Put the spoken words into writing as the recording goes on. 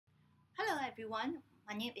everyone,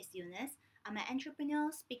 my name is Eunice. I'm an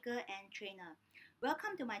entrepreneur, speaker, and trainer.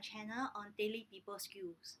 Welcome to my channel on daily people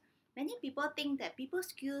skills. Many people think that people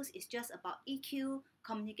skills is just about EQ,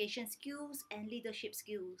 communication skills, and leadership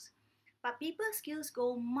skills. But people skills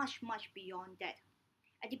go much beyond that.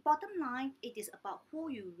 At the bottom line, it is about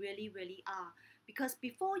who you really are. Because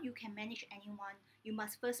before you can manage anyone, you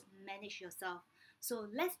must first manage yourself. So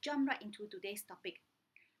let's jump right into today's topic.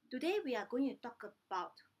 Today we are going to talk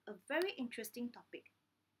about a very interesting topic.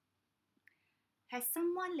 Has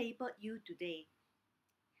someone labeled you today?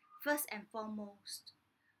 First and foremost,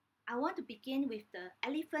 I want to begin with the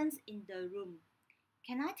elephants in the room.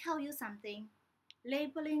 Can I tell you something?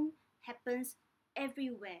 Labeling happens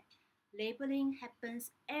everywhere. Labeling happens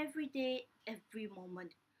every day, every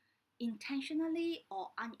moment, intentionally or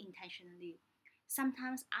unintentionally.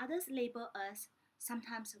 Sometimes others label us,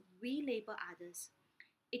 sometimes we label others.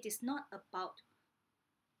 It is not about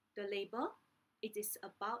the label, it is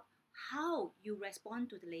about how you respond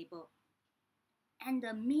to the label and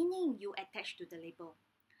the meaning you attach to the label.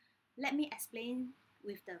 Let me explain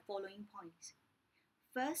with the following points.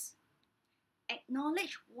 First,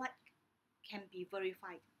 acknowledge what can be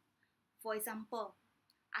verified. For example,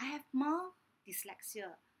 I have mild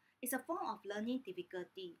dyslexia. It's a form of learning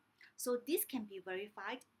difficulty. So this can be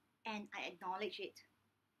verified and I acknowledge it.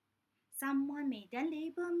 Someone may then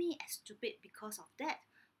label me as stupid because of that,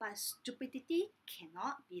 but stupidity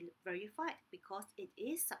cannot be verified because it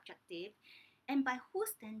is subjective, and by whose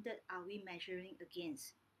standard are we measuring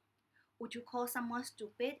against? Would you call someone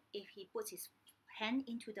stupid if he puts his hand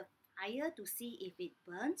into the fire to see if it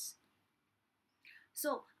burns?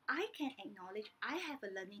 So I can acknowledge I have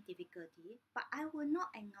a learning difficulty, but I will not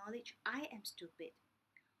acknowledge I am stupid.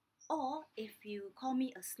 Or if you call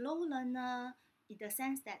me a slow learner, in the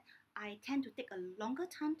sense that I tend to take a longer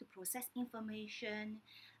time to process information,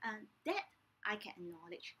 that I can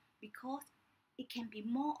acknowledge because it can be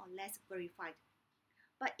more or less verified.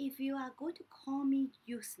 But if you are going to call me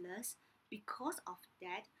useless because of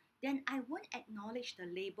that, then I won't acknowledge the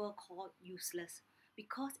label called useless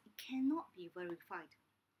because it cannot be verified.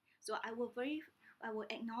 So I will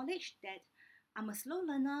acknowledge that I'm a slow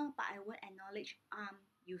learner, but I won't acknowledge I'm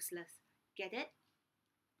useless. Get it?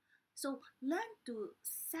 So learn to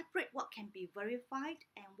separate what can be verified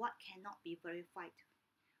and what cannot be verified.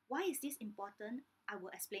 Why is this important? I will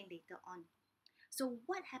explain later on. So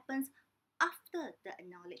what happens after the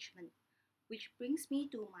acknowledgement? Which brings me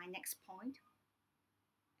to my next point.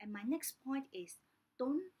 And my next point is,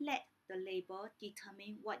 don't let the label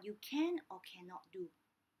determine what you can or cannot do.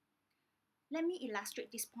 Let me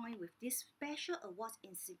illustrate this point with this special awards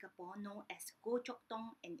in Singapore known as Go Chok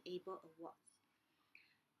Tong and Able Awards.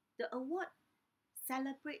 The award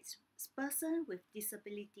celebrates persons with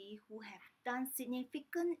disability who have done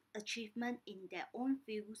significant achievement in their own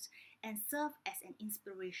fields and serve as an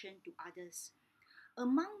inspiration to others.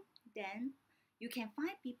 Among them, you can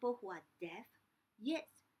find people who are deaf, yet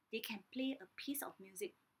they can play a piece of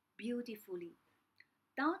music beautifully.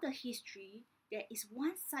 Down the history, there is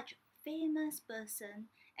one such famous person,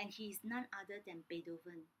 and he is none other than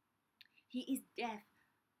Beethoven. He is deaf,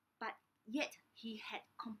 but yet he had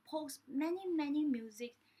composed many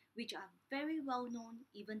music which are very well known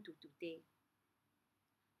even to today.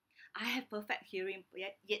 I have perfect hearing,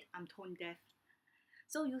 yet I'm tone deaf.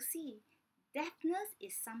 So you see, deafness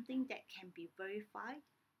is something that can be verified,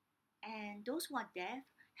 and those who are deaf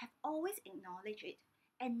have always acknowledged it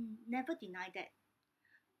and never denied that.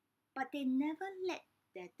 But they never let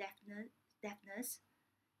their deafness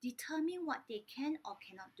determine what they can or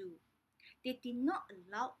cannot do. They did not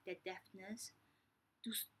allow their deafness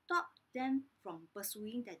to stop them from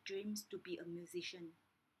pursuing their dreams to be a musician.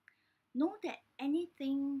 Know that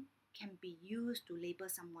anything can be used to label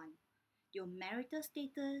someone. Your marital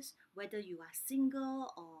status, whether you are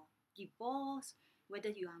single or divorced, whether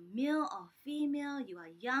you are male or female, you are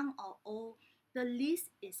young or old, the list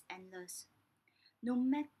is endless. No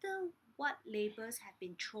matter what labels have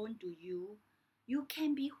been thrown to you, you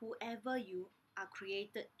can be whoever you are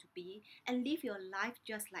created to be and live your life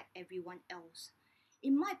just like everyone else.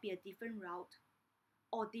 It might be a different route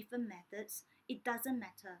or different methods, it doesn't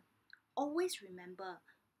matter. Always remember,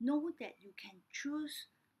 know that you can choose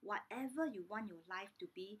whatever you want your life to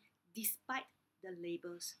be despite the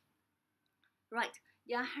labels. Right,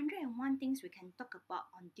 there are 101 things we can talk about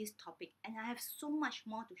on this topic, and I have so much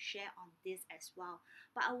more to share on this as well,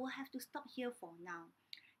 but I will have to stop here for now.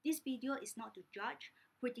 This video is not to judge,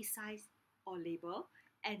 criticize, or label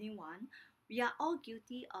anyone. We are all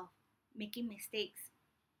guilty of making mistakes,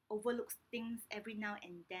 overlook things every now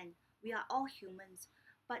and then. We are all humans,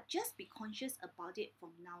 but just be conscious about it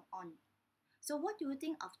from now on. So, what do you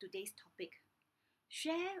think of today's topic?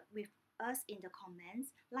 Share with us in the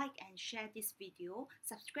comments, like and share this video,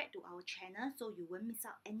 subscribe to our channel so you won't miss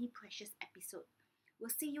out any precious episode.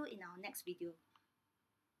 We'll see you in our next video.